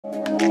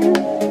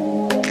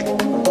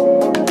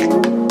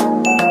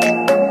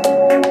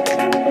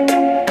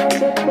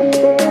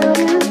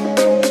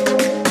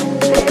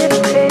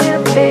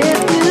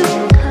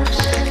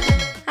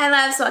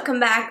Welcome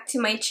back to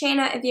my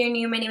channel. If you're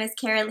new, my name is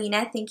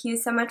Carolina. Thank you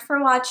so much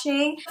for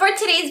watching. For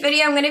today's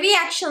video, I'm going to be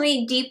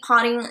actually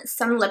depotting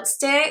some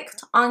lipstick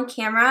on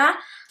camera.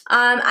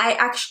 I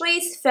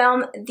actually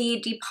filmed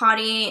the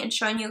depotting and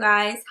showing you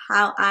guys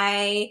how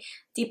I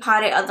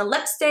depotted all the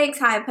lipsticks,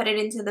 how I put it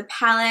into the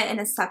palette in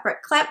a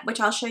separate clip,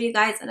 which I'll show you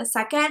guys in a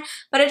second.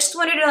 But I just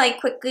wanted to like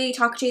quickly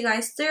talk to you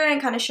guys through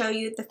and kind of show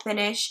you the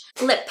finished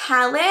lip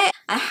palette.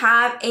 I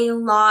have a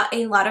lot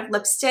of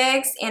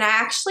lipsticks, and I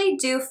actually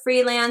do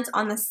freelance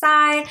on the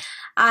side.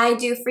 I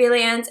do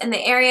freelance in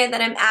the area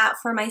that I'm at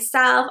for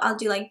myself. I'll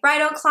do like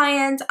bridal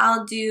clients,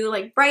 I'll do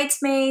like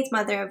bridesmaids,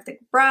 mother of the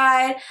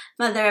bride,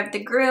 mother of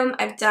the groom.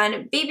 I've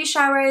done baby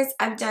showers,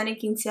 I've done a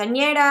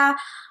quinceañera.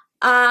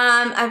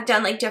 I've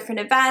done like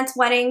different events,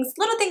 weddings,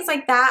 little things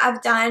like that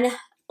I've done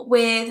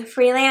with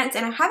freelance,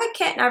 and I have a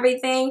kit and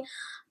everything.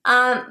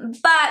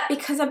 But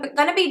because I'm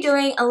going to be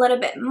doing a little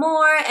bit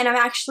more, and I'm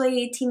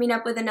actually teaming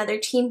up with another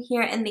team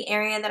here in the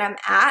area that I'm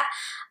at,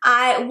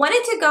 I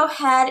wanted to go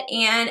ahead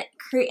and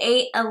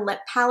create a lip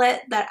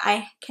palette that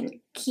I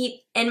can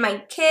keep in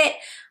my kit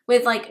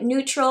with like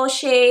neutral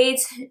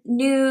shades,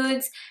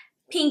 nudes,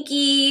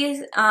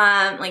 pinkies,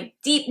 like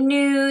deep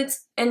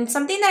nudes, and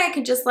something that I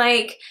could just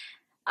like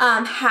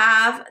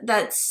have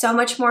that's so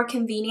much more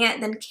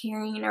convenient than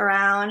carrying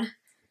around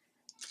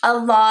a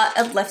lot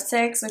of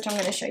lipsticks, which I'm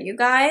going to show you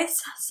guys.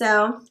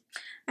 So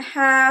I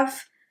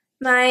have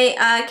my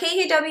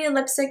KKW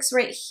lipsticks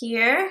right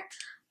here.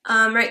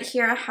 Right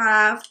here I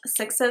have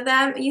 6 of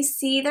them. You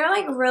see they're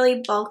like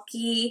really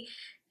bulky,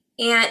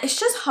 and it's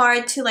just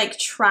hard to like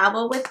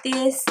travel with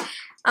these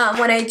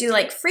when I do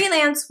like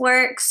freelance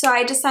work. So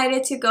I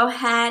decided to go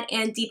ahead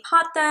and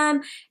depot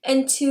them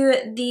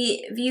into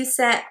the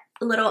Vueset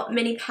little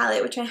mini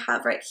palette, which I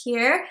have right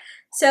here.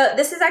 So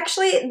this is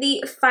actually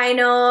the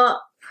final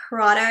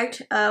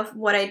product of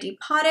what I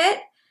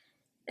depotted,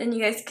 and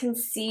you guys can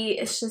see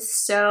it's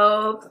just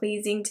so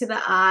pleasing to the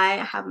eye.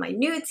 I have my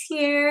nudes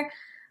here,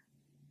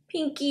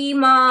 pinky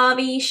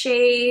mauvey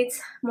shades,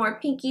 more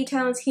pinky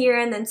tones here,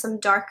 and then some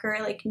darker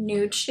like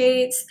nude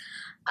shades.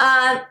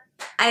 I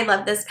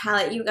love this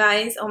palette, you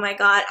guys. Oh my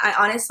god, I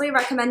honestly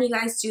recommend you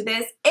guys do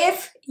this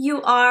if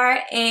you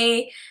are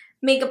a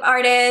makeup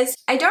artist.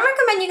 I don't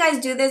recommend you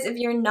guys do this if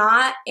you're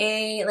not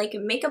a like a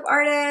makeup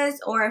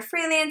artist or a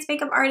freelance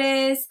makeup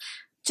artist,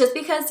 just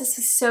because this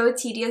is so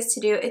tedious to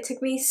do. It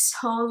took me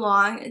so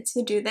long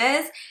to do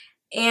this,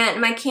 and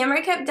my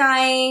camera kept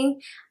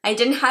dying. I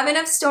didn't have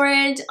enough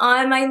storage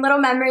on my little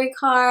memory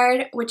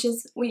card, which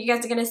is what you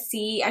guys are gonna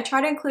see. I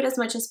try to include as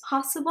much as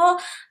possible,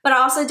 but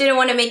I also didn't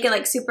want to make it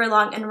like super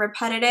long and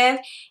repetitive,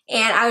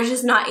 and I was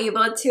just not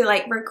able to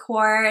like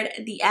record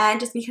the end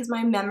just because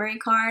my memory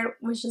card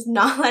was just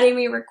not letting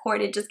me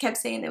record. It just kept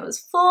saying it was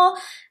full,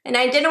 and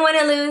I didn't want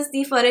to lose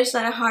the footage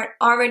that I had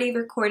already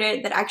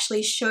recorded that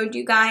actually showed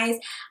you guys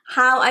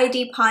how I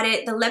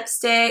depotted the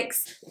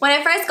lipsticks. When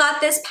I first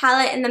got this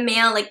palette in the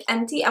mail like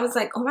empty, I was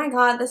like, oh my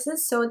god, this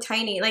is so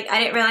tiny. Like,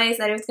 I didn't realize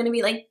that it was going to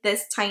be like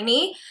this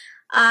tiny.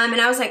 And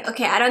I was like,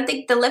 okay, I don't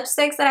think the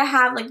lipsticks that I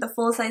have, like the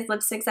full-size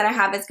lipsticks that I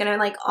have, is going to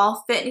like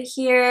all fit in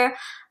here.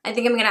 I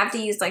think I'm going to have to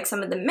use like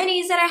some of the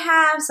minis that I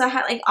have. So I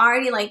had like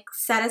already like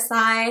set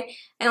aside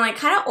and like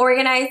kind of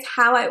organized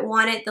how I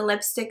wanted the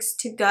lipsticks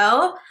to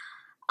go.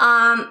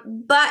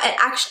 But it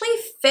actually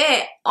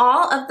fit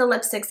all of the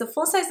lipsticks. The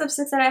full-size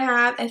lipsticks that I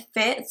have, it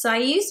fit. So I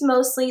used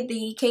mostly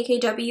the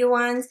KKW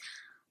ones,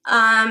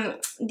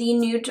 the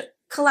Nude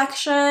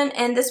collection,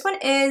 and this one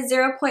is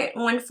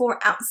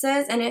 0.14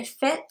 ounces, and it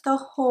fit the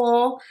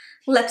whole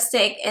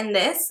lipstick in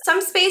this. Some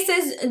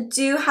spaces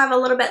do have a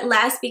little bit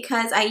less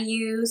because I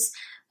use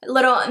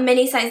little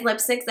mini size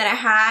lipsticks that I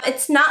have.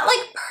 It's not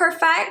like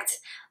perfect,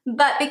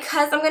 but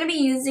because I'm going to be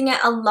using it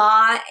a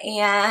lot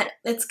and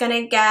it's going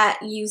to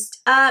get used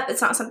up,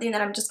 it's not something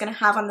that I'm just going to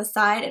have on the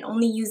side and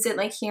only use it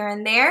like here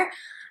and there.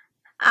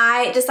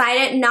 I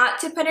decided not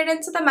to put it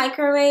into the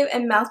microwave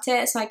and melt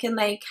it so I can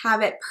like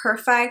have it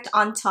perfect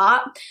on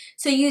top.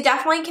 So you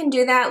definitely can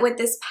do that with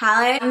this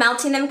palette.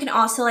 Melting them can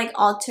also like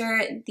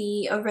alter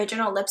the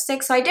original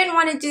lipstick. So I didn't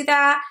want to do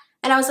that.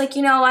 And I was like,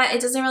 you know what?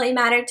 It doesn't really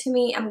matter to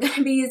me. I'm going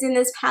to be using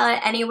this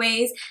palette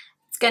anyways.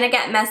 It's going to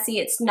get messy.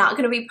 It's not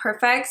going to be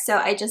perfect. So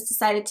I just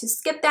decided to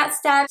skip that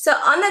step. So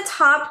on the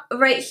top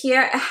right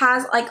here, it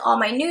has like all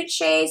my nude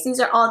shades. These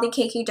are all the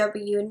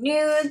KKW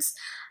nudes.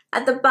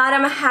 At the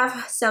bottom, I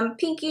have some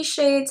pinky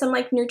shades, some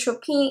like neutral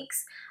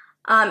pinks.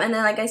 And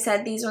then, like I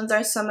said, these ones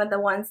are some of the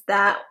ones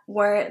that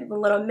were the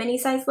little mini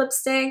size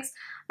lipsticks.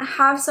 I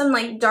have some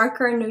like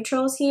darker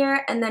neutrals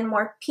here and then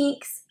more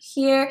pinks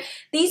here.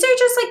 These are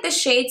just like the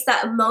shades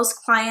that most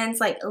clients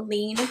like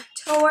lean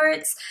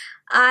towards.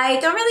 I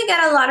don't really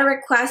get a lot of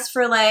requests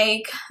for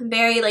like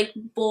very like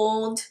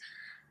bold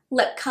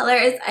lip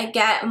colors. I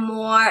get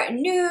more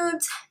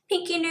nudes,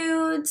 pinky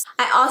nudes.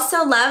 I also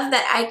love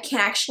that I can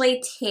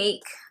actually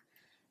take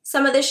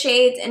some of the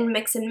shades and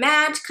mix and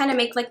match, kind of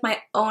make like my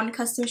own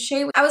custom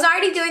shade. I was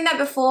already doing that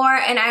before,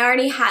 and I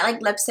already had like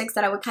lipsticks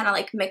that I would kind of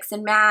like mix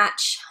and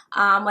match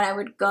when I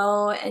would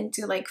go and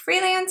do like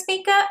freelance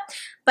makeup.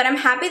 But I'm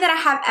happy that I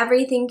have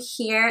everything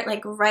here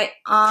like right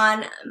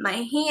on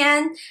my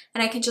hand,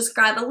 and I can just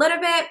grab a little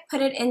bit, put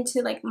it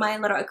into like my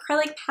little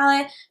acrylic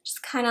palette,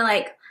 just kind of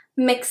like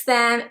mix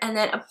them and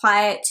then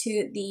apply it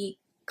to the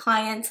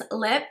client's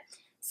lip.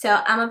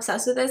 So I'm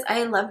obsessed with this.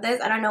 I love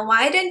this. I don't know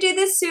why I didn't do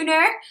this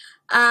sooner,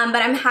 but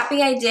I'm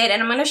happy I did,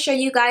 and I'm going to show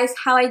you guys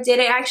how I did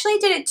it. I actually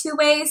did it 2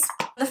 ways.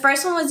 The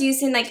first one was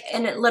using like a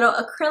little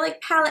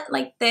acrylic palette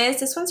like this.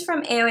 This one's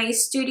from AOA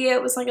Studio.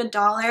 It was like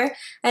 $1,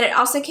 and it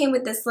also came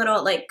with this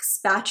little like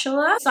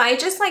spatula. So I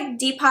just like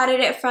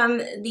depotted it from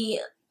the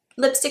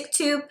lipstick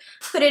tube,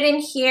 put it in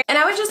here, and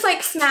I would just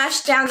like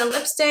smash down the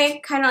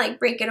lipstick, kind of like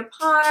break it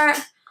apart,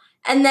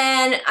 and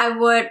then I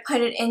would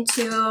put it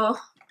into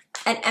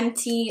an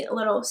empty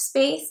little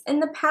space in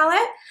the palette.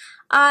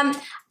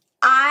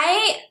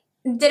 I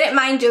didn't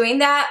mind doing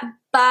that,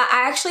 but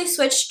I actually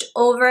switched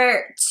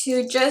over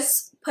to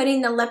just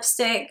putting the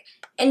lipstick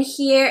in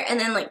here and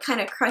then like kind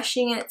of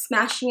crushing it,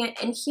 smashing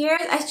it in here.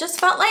 I just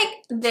felt like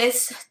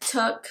this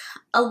took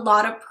a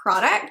lot of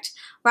product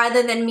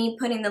rather than me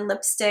putting the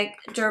lipstick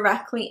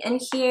directly in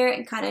here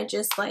and kind of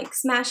just like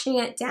smashing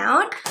it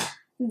down.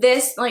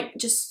 This like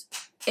just,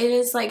 it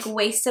is like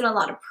wasted a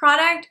lot of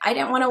product. I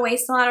didn't want to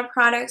waste a lot of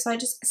product, so I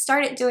just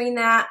started doing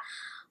that.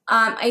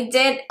 I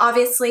did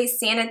obviously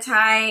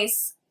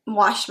sanitize,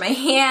 wash my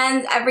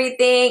hands,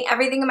 everything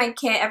in my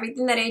kit,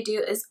 everything that I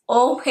do is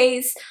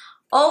always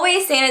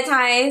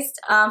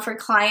sanitized for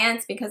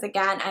clients, because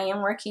again, I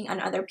am working on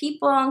other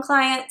people and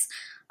clients.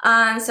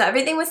 So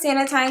everything was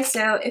sanitized.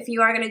 So if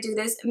you are going to do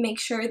this, make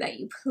sure that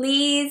you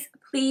please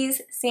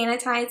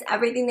sanitize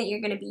everything that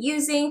you're going to be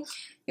using.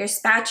 Your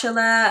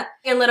spatula,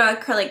 your little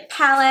acrylic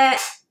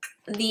palette,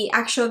 the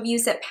actual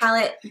Vueset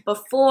palette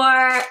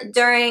before,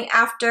 during,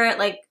 after,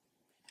 like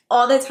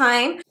all the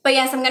time. But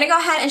yes, I'm going to go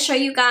ahead and show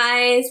you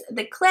guys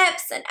the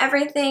clips and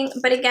everything.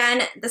 But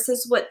again, this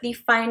is what the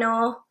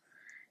final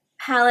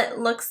palette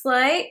looks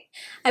like.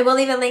 I will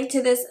leave a link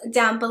to this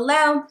down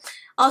below.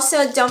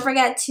 Also, don't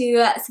forget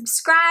to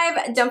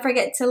subscribe. Don't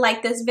forget to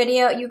like this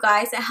video. You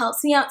guys, it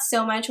helps me out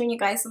so much when you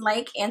guys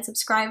like and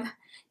subscribe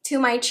to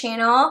my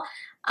channel.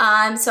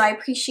 So I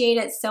appreciate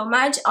it so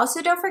much.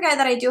 Also, don't forget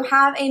that I do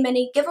have a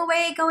mini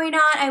giveaway going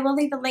on. I will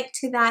leave a link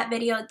to that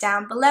video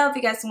down below if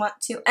you guys want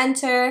to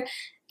enter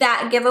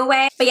that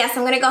giveaway. But yes,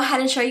 I'm going to go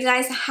ahead and show you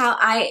guys how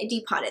I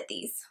depotted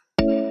these.